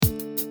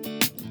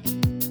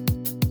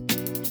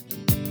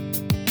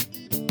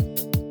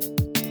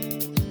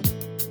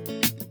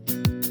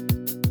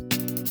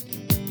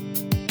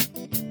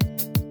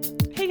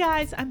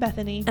guys, I'm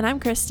Bethany. And I'm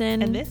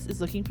Kristen. And this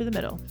is Looking for the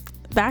Middle.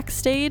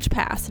 Backstage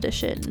Pass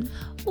Edition.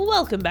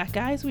 Welcome back,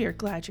 guys. We are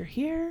glad you're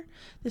here.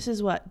 This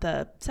is what,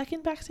 the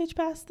second Backstage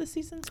Pass this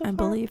season so far? I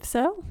believe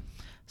so.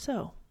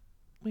 So,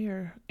 we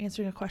are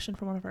answering a question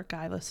from one of our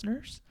guy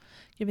listeners,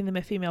 giving them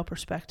a female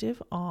perspective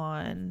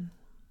on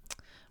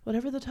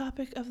whatever the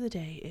topic of the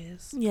day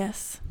is.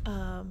 Yes.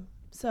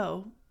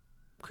 So,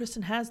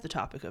 Kristen has the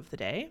topic of the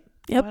day.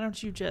 Yep. Why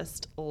don't you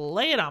just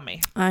lay it on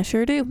me? I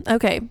sure do.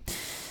 Okay.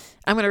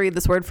 I'm going to read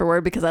this word for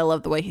word because I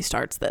love the way he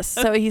starts this.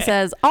 So he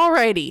says,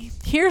 alrighty,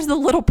 here's the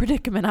little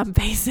predicament I'm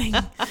facing.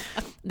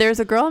 There's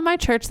a girl in my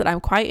church that I'm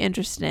quite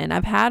interested in.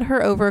 I've had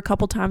her over a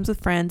couple times with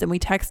friends and we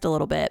text a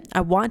little bit.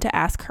 I want to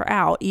ask her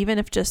out, even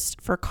if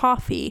just for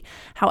coffee.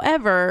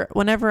 However,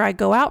 whenever I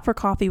go out for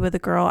coffee with a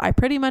girl, I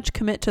pretty much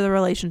commit to the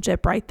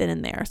relationship right then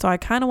and there. So I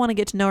kind of want to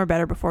get to know her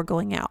better before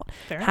going out.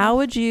 How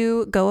would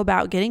you go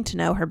about getting to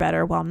know her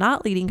better while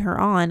not leading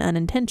her on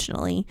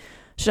unintentionally?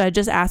 Should I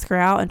just ask her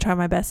out and try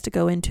my best to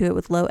go into it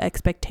with low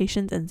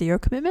expectations and zero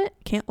commitment?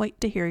 Can't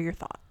wait to hear your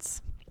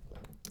thoughts.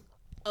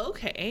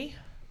 Okay.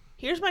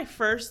 Here's my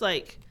first,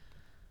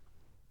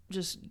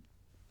 just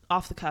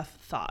off the cuff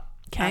thought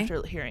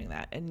after hearing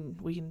that.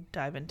 And we can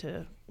dive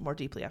into more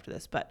deeply after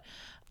this. But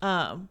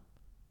I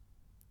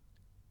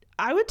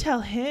would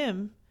tell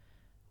him,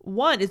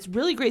 one, it's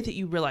really great that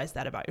you realize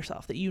that about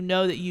yourself, that you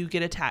know that you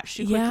get attached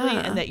too quickly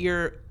and that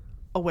you're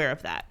aware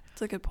of that.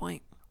 That's a good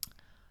point.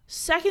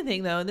 Second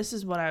thing, though, and this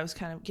is what I was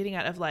kind of getting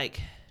at, of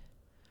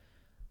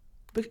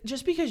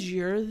just because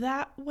you're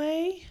that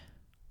way,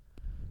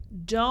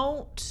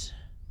 don't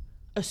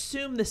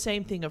assume the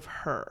same thing of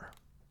her.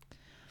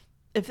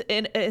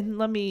 And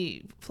let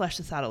me flesh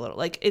this out a little.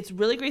 It's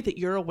really great that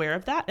you're aware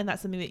of that, and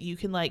that's something that you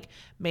can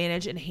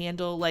manage and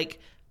handle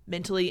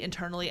mentally,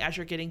 internally as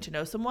you're getting to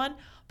know someone.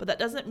 But that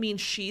doesn't mean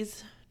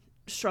she's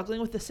struggling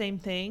with the same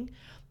thing.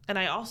 And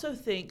I also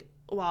think,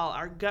 while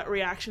our gut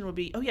reaction would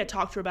be, oh yeah,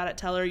 talk to her about it,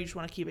 tell her you just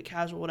want to keep it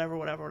casual,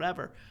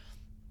 whatever.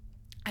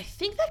 I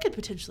think that could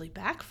potentially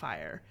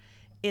backfire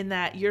in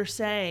that you're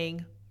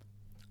saying,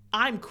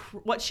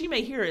 what she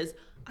may hear is,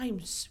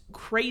 I'm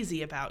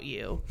crazy about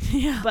you,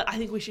 but I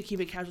think we should keep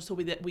it casual so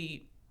that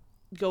we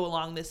go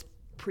along this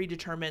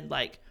predetermined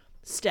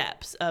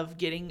steps of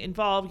getting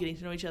involved, getting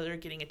to know each other,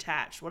 getting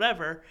attached,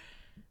 whatever.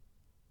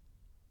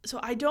 So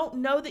I don't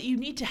know that you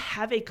need to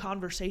have a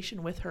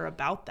conversation with her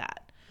about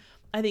that.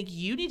 I think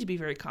you need to be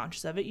very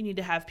conscious of it. You need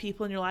to have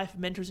people in your life,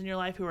 mentors in your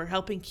life who are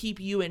helping keep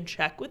you in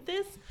check with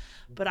this.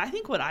 But I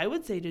think what I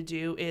would say to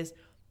do is,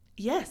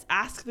 yes,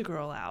 ask the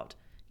girl out.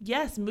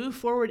 Yes, move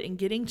forward in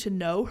getting to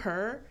know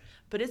her.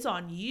 But it's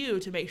on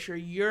you to make sure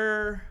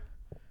you're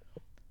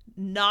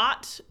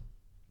not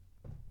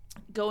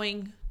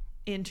going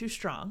in too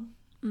strong.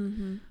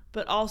 Mm-hmm.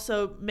 But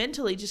also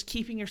mentally just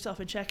keeping yourself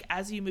in check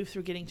as you move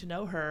through getting to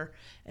know her,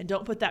 and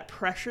don't put that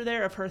pressure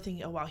there of her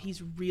thinking, oh, wow,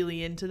 he's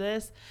really into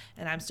this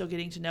and I'm still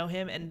getting to know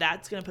him. And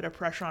that's going to put a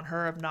pressure on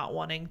her of not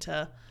wanting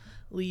to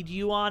lead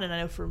you on. And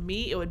I know for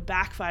me, it would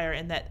backfire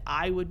in that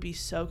I would be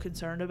so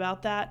concerned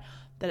about that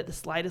at the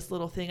slightest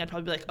little thing, I'd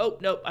probably be like, oh,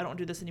 nope, I don't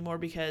do this anymore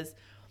because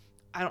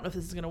I don't know if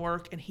this is going to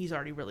work. And he's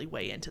already really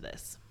way into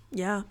this.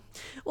 Yeah.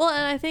 Well,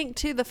 and I think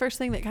too, the first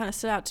thing that kind of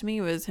stood out to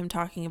me was him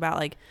talking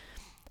about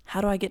how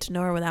do I get to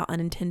know her without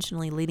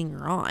unintentionally leading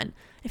her on?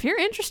 If you're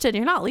interested,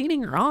 you're not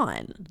leading her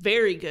on.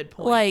 Very good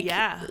point.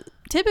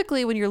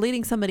 Typically when you're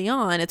leading somebody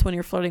on, it's when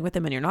you're flirting with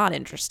them and you're not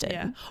interested.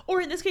 Yeah. Or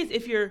in this case,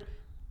 if you're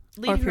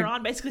leading her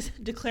on, basically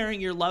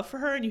declaring your love for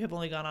her and you have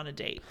only gone on a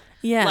date.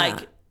 Yeah.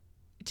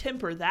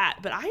 Temper that.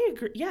 But I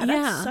agree. Yeah,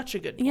 that's such a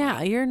good point.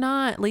 Yeah, you're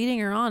not leading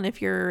her on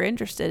if you're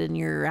interested and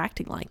you're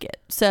acting like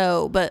it.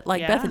 So, but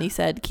Bethany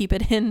said, keep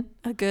it at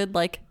a good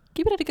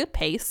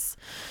pace.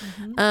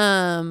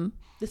 Mm-hmm.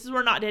 This is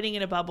where not dating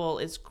in a bubble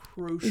is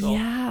crucial.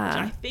 Yeah. Which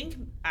I think,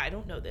 I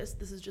don't know this.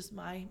 This is just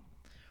my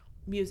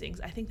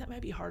musings. I think that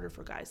might be harder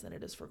for guys than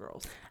it is for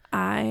girls.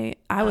 I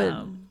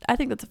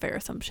think that's a fair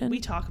assumption. We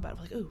talk about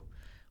it.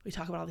 We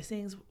talk about all these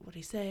things. What do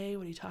you say?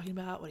 What are you talking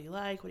about? What do you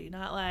like? What do you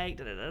not like?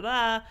 Da, da, da,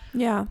 da.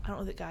 Yeah. I don't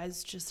know that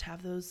guys just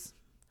have those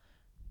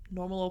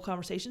normal old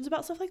conversations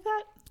about stuff like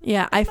that.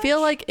 Yeah, I feel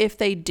like if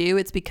they do,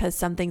 it's because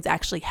something's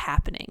actually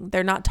happening.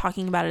 They're not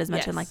talking about it as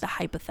much in the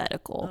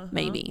hypothetical.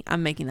 Maybe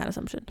I'm making that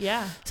assumption.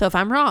 Yeah. So if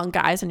I'm wrong,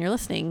 guys, and you're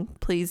listening,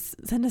 please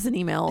send us an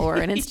email or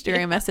an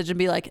Instagram message and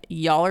be like,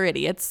 y'all are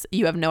idiots.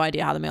 You have no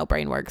idea how the male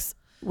brain works,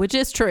 which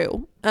is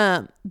true.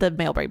 The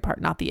male brain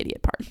part, not the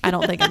idiot part. I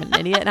don't think I'm an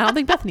idiot, and I don't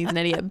think Bethany's an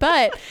idiot,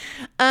 but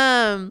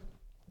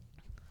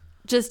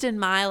just in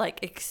my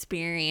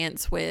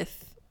experience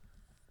with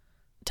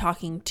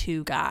talking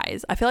to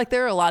guys, I feel like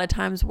there are a lot of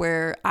times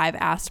where I've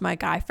asked my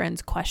guy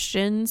friends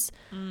questions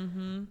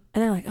and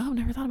they're like, oh, I've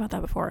never thought about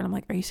that before. And I'm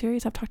like, are you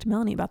serious? I've talked to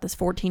Melanie about this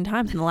 14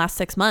 times in the last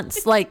 6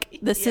 months.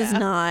 This is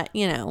not,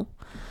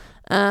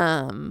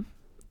 an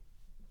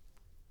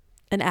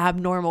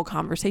abnormal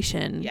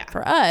conversation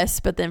for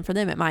us, but then for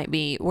them it might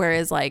be.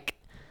 Whereas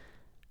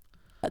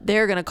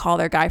they're going to call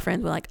their guy friends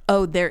and be like,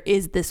 oh, there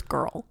is this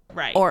girl.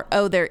 Right. Or,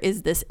 oh, there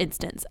is this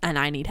instance and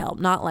I need help.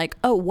 Not like,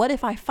 oh, what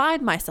if I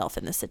find myself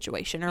in this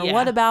situation? Or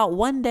what about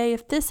one day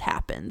if this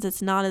happens?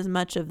 It's not as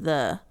much of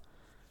the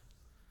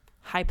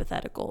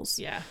hypotheticals.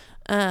 Yeah.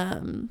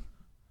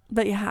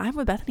 But yeah, I'm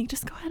with Bethany.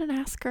 Just go ahead and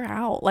ask her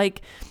out.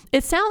 Like,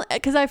 it sounds,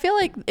 because I feel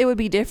like it would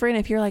be different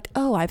if you're like,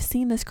 oh, I've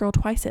seen this girl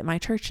twice at my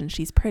church and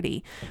she's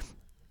pretty.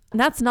 And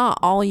that's not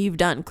all you've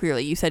done.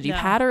 Clearly, you said you've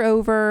had her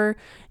over.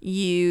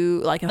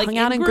 You like hung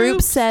out in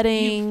group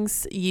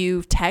settings.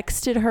 You've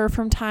texted her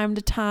from time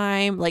to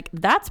time. Like,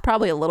 that's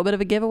probably a little bit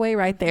of a giveaway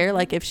right there.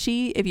 Like, if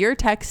you're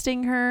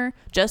texting her,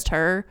 just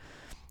her,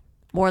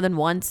 more than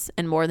once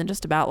and more than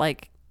just about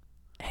like,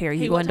 hey, are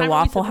you going to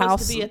Waffle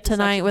House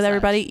tonight with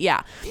everybody?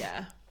 Yeah.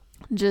 Yeah.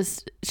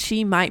 Just,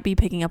 she might be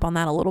picking up on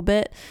that a little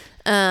bit.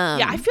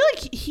 Yeah, I feel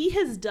like he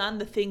has done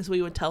the things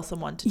we would tell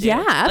someone to do.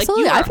 Yeah,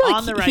 absolutely. Like,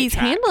 I feel like he's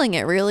handling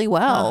it really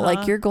well.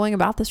 Like, you're going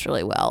about this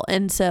really well.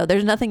 And so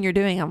there's nothing you're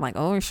doing. I'm like,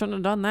 oh, you shouldn't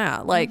have done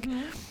that. Like,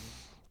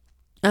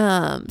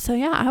 so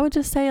yeah, I would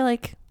just say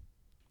like,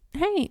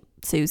 hey,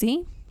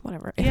 Susie,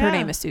 whatever. If her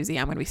name is Susie,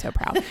 I'm going to be so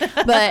proud.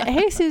 But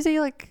hey, Susie,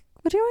 like,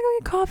 would you want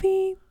to go get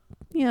coffee?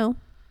 You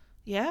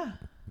know,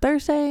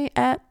 Thursday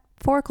at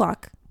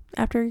 4:00.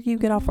 After you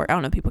get off work. I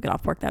don't know if people get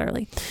off work that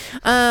early.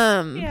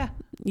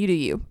 You do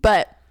you.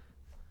 But,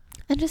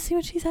 and just see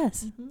what she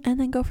says. And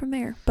then go from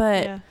there.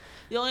 But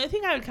the only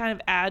thing I would kind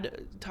of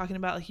add, talking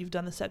about like you've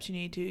done the steps you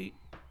need to,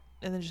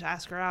 and then just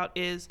ask her out,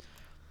 is,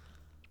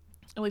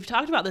 and we've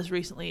talked about this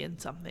recently in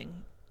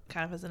something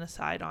kind of as an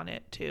aside on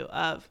it too,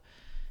 of,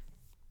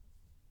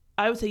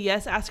 I would say,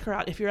 yes, ask her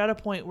out. If you're at a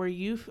point where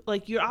you're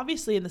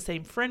obviously in the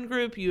same friend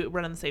group, you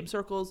run in the same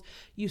circles,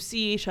 you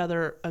see each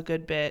other a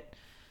good bit,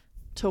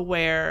 to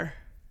where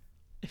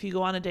if you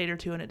go on a date or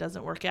two and it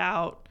doesn't work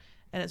out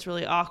and it's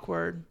really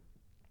awkward,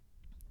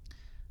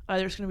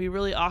 either it's going to be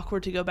really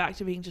awkward to go back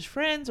to being just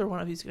friends, or one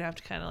of you's going to have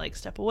to kind of like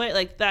step away.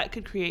 Like, that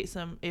could create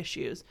some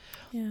issues.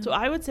 So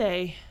I would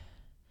say,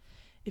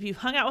 if you've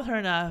hung out with her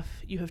enough,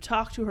 you have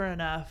talked to her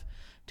enough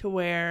to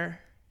where,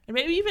 and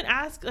maybe even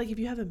ask, like, if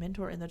you have a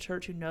mentor in the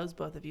church who knows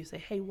both of you, say,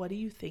 hey, what do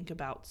you think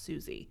about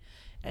Susie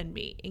and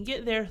me? And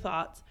get their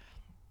thoughts.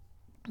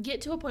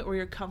 Get to a point where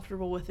you're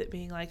comfortable with it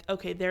being like,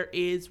 okay, there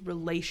is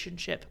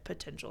relationship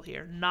potential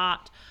here,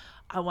 not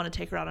I want to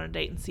take her out on a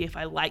date and see if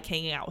I like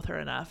hanging out with her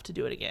enough to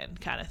do it again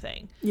kind of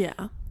thing. Yeah.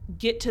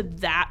 Get to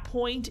that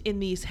point in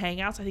these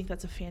hangouts. I think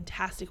that's a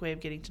fantastic way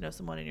of getting to know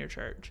someone in your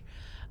church.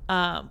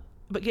 But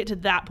get to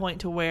that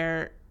point to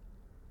where,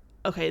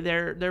 okay,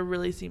 there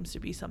really seems to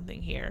be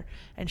something here,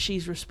 and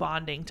she's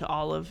responding to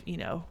all of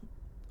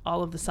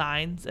the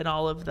signs and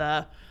all of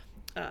the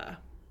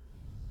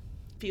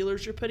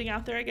feelers you're putting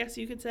out there, I guess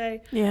you could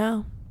say.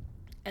 Yeah.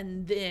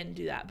 And then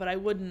do that. But I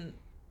wouldn't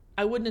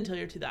until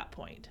you're to that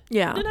point.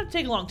 Yeah. It doesn't have to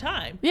take a long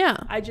time. Yeah.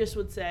 I just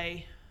would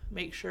say,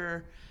 make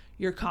sure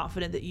you're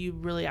confident that you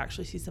really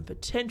actually see some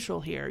potential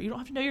here. You don't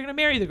have to know you're going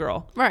to marry the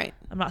girl. Right.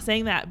 I'm not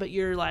saying that, but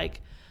you're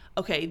like,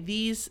 okay,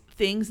 these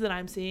things that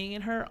I'm seeing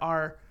in her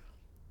are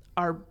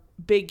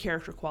big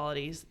character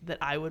qualities that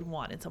I would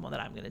want in someone that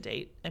I'm going to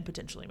date and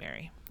potentially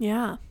marry.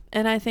 Yeah.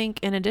 And I think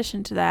in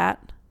addition to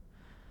that,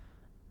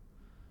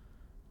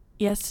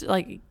 yes,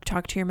 like,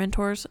 talk to your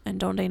mentors and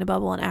don't date in a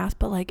bubble and ask,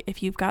 but like,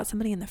 if you've got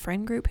somebody in the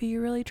friend group who you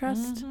really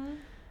trust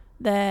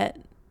that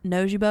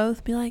knows you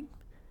both, be like,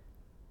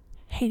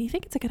 hey, do you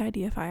think it's a good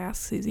idea if I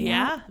ask Susie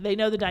out? They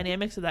know the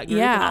dynamics of that group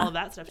and all of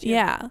that stuff too.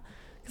 Yeah.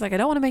 Because like, I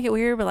don't want to make it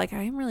weird, but like,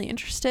 I am really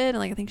interested, and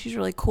like, I think she's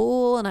really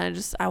cool, and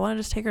I want to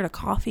just take her to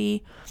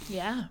coffee.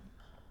 Yeah.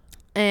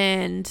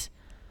 And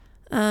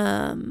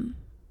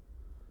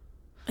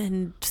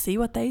see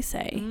what they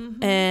say.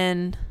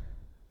 And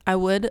I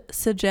would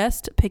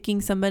suggest picking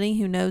somebody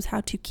who knows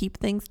how to keep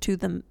things to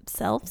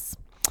themselves.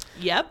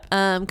 Yep.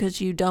 Because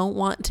you don't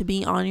want to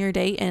be on your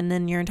date and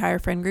then your entire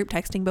friend group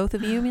texting both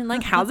of you. I mean,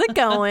 like, how's it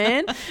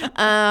going?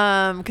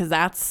 Because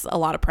that's a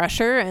lot of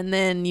pressure, and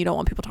then you don't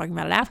want people talking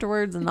about it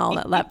afterwards and all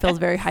that. That feels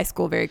very high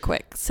school, very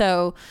quick.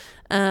 So,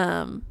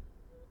 but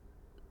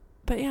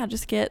yeah,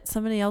 just get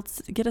somebody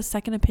else, get a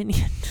second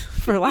opinion,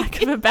 for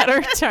lack of a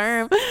better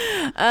term.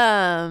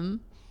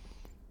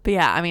 But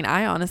yeah, I mean,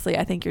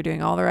 I think you're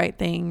doing all the right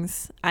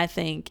things. I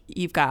think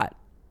you've got,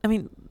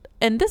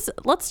 and this,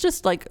 let's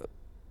just like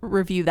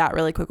review that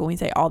really quick when we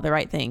say all the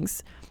right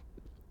things.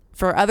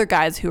 For other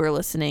guys who are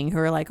listening, who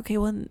are like, okay,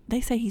 well,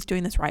 they say he's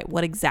doing this right.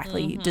 What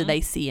exactly do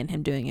they see in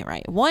him doing it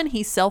right? One,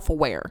 he's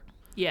self-aware.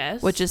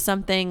 Yes. Which is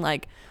something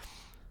like,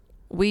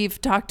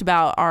 we've talked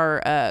about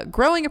our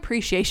growing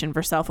appreciation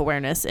for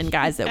self-awareness in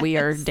guys that we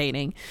are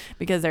dating,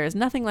 because there is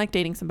nothing like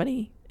dating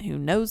somebody who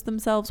knows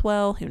themselves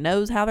well, who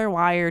knows how they're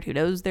wired, who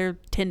knows their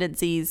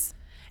tendencies,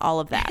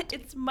 all of that.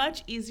 It's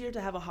much easier to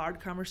have a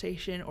hard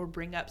conversation or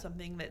bring up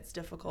something that's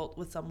difficult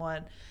with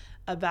someone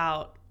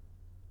about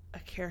a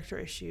character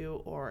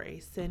issue or a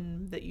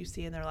sin that you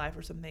see in their life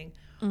or something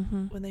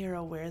when they are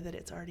aware that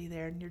it's already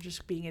there, and you're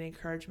just being an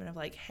encouragement of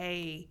like,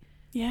 hey,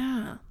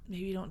 yeah,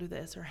 maybe you don't do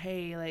this, or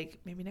hey, like,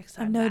 maybe next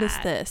time I've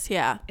noticed this.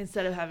 Yeah.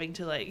 Instead of having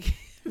to like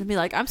And be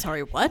like, I'm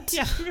sorry, what?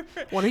 Yeah.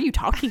 What are you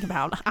talking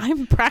about?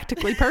 I'm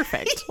practically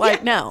perfect. Like,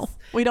 Yes. no,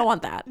 we don't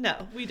want that.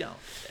 No, we don't.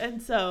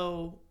 And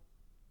so,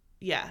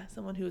 yeah,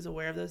 someone who is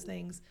aware of those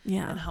things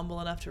Yeah. and humble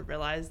enough to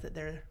realize that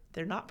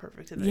they're not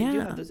perfect and they do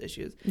Yeah. have those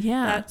issues.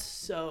 Yeah. That's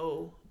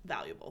so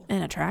valuable.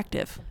 And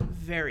attractive.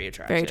 Very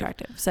attractive. Very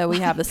attractive. So we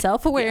have the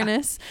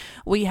self-awareness.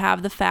 We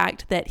have the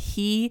fact that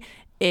he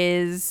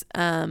is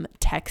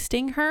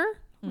texting her,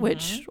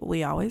 which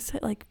we always say,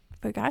 like,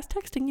 if a guy's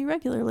texting you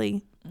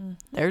regularly,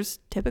 there's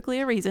typically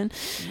a reason.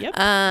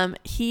 Yep.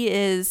 He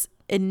is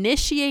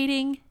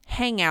initiating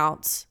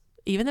hangouts,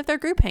 even if they're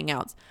group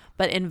hangouts,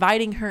 but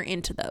inviting her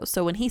into those.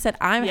 So when he said,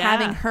 I'm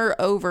having her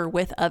over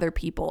with other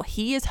people,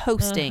 he is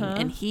hosting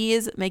and he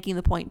is making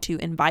the point to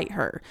invite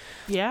her.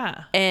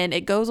 Yeah. And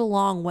it goes a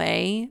long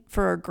way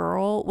for a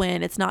girl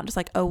when it's not just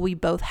like, oh, we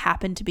both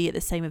happen to be at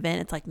the same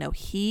event. It's like, no,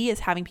 he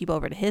is having people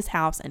over to his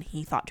house and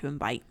he thought to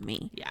invite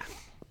me. Yeah.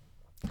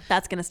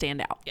 That's going to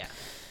stand out. Yeah.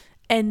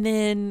 And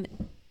then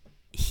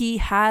he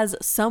has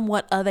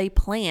somewhat of a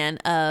plan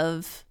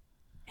of,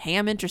 hey,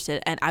 I'm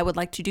interested and I would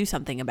like to do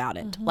something about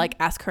it. Like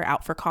ask her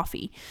out for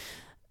coffee.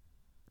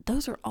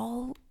 Those are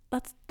all,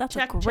 that's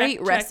Check, a great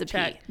check, recipe.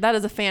 check. That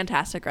is a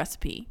fantastic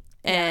recipe.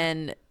 Yeah.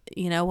 And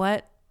you know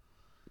what?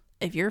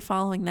 If you're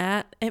following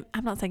that,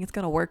 I'm not saying it's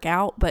going to work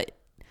out, but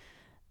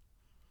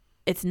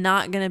it's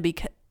not going to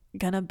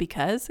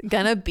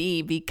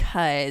be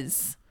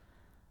because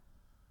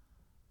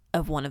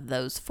of one of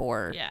those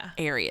four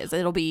areas.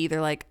 It'll be either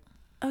like,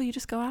 oh, you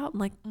just go out and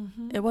like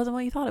it wasn't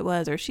what you thought it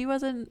was, or she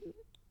wasn't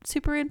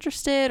super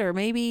interested, or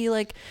maybe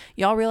like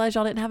y'all realized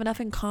y'all didn't have enough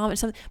in common or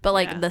something. But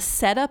like the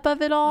setup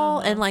of it all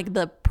and like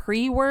the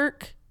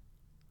pre-work,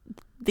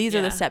 these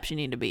are the steps you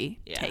need to be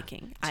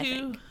taking. I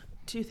think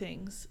two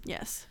things.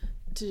 Yes.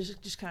 To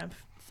just kind of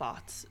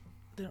thoughts.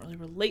 They don't really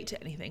relate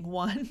to anything.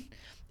 One,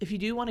 if you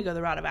do want to go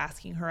the route of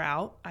asking her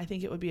out, I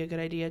think it would be a good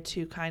idea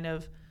to kind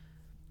of,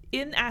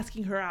 in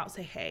asking her out,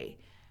 say, hey,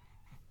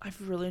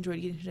 I've really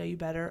enjoyed getting to know you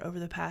better over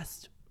the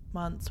past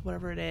months,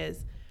 whatever it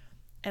is.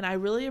 And I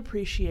really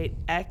appreciate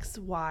X,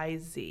 Y,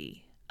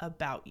 Z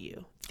about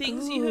you.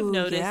 Things you have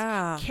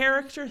noticed,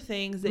 character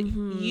things that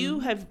you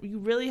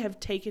really have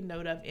taken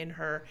note of in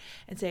her,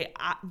 and say,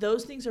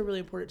 those things are really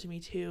important to me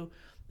too.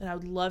 And I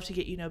would love to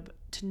get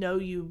to know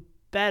you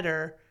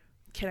better.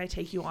 Can I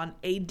take you on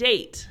a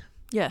date?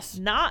 Yes.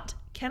 Not,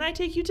 can I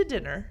take you to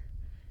dinner?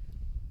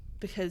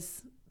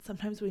 Because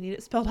sometimes we need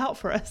it spelled out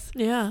for us.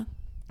 Yeah.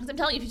 Because I'm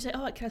telling you, if you say,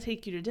 oh, can I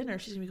take you to dinner?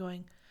 She's going to be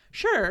going,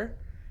 sure.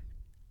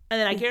 And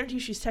then I guarantee you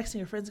she's texting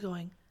her friends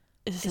going,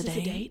 is this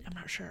a date? I'm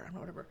not sure. I'm not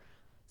whatever.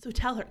 So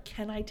tell her,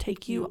 can I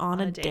take you on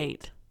a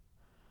date?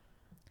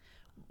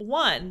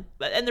 One,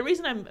 and the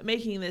reason I'm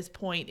making this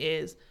point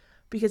is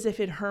because if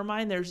in her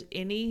mind there's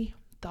any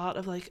thought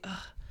of like, well,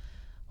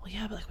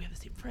 yeah, but like we have the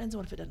same friends.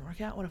 What if it doesn't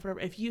work out? What if whatever?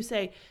 If you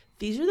say,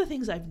 these are the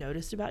things I've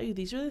noticed about you.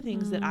 These are the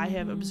things that I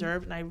have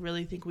observed and I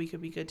really think we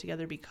could be good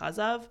together because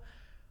of,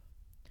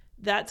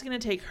 that's going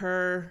to take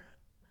her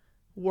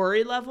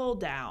worry level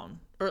down.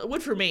 Or it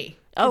would for me.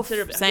 Oh,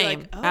 same.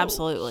 Like,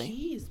 absolutely.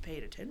 He's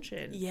paid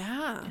attention.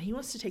 Yeah. And he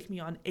wants to take me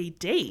on a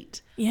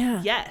date.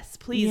 Yeah. Yes,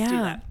 please do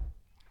that.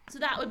 So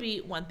that would be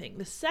one thing.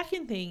 The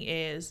second thing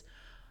is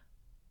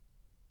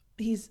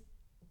he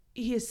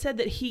has said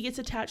that he gets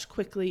attached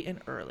quickly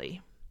and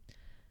early.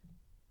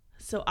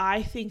 So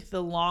I think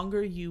the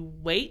longer you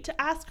wait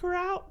to ask her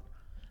out,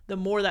 the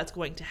more that's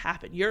going to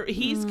happen.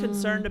 He's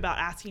concerned about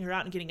asking her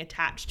out and getting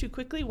attached too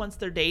quickly once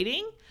they're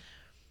dating.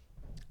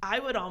 I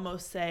would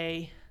almost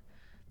say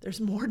there's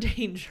more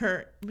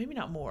danger, maybe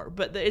not more,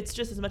 but it's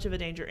just as much of a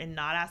danger in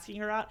not asking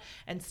her out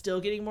and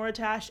still getting more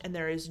attached, and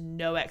there is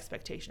no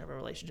expectation of a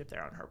relationship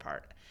there on her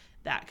part.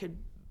 That could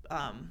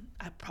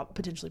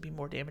potentially be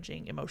more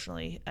damaging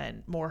emotionally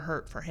and more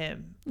hurt for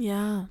him.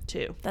 Yeah.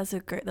 Too. Those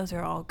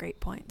are all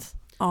great points.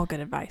 All good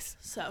advice.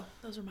 So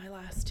those are my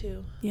last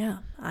two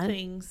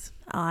things.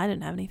 I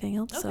didn't have anything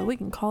else, so we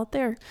can call it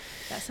there.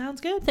 That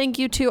sounds good. Thank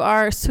you to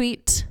our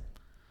sweet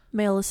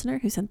male listener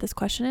who sent this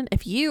question in.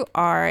 If you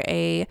are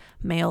a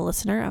male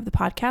listener of the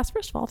podcast,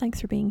 first of all,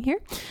 thanks for being here.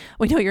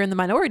 We know you're in the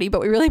minority,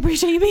 but we really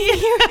appreciate you being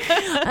here.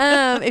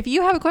 If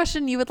you have a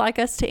question you would like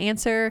us to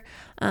answer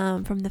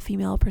from the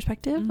female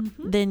perspective,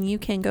 then you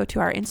can go to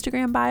our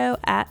Instagram bio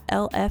at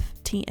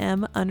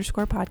LFTM_podcast,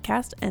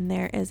 and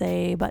there is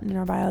a button in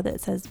our bio that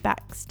says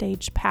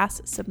Backstage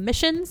Pass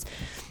Submissions.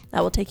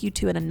 That will take you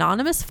to an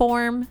anonymous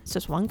form. It's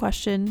just one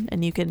question,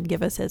 and you can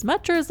give us as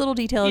much or as little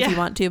detail as you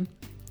want to.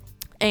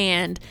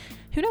 And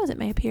who knows, it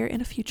may appear in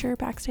a future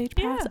Backstage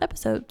Pass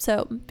episode.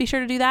 So be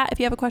sure to do that if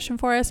you have a question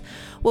for us.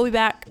 We'll be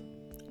back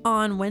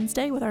on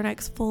Wednesday with our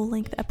next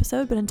full-length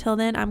episode. But until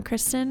then, I'm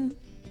Kristen.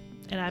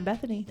 And I'm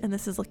Bethany. And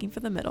this is Looking for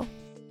the Middle.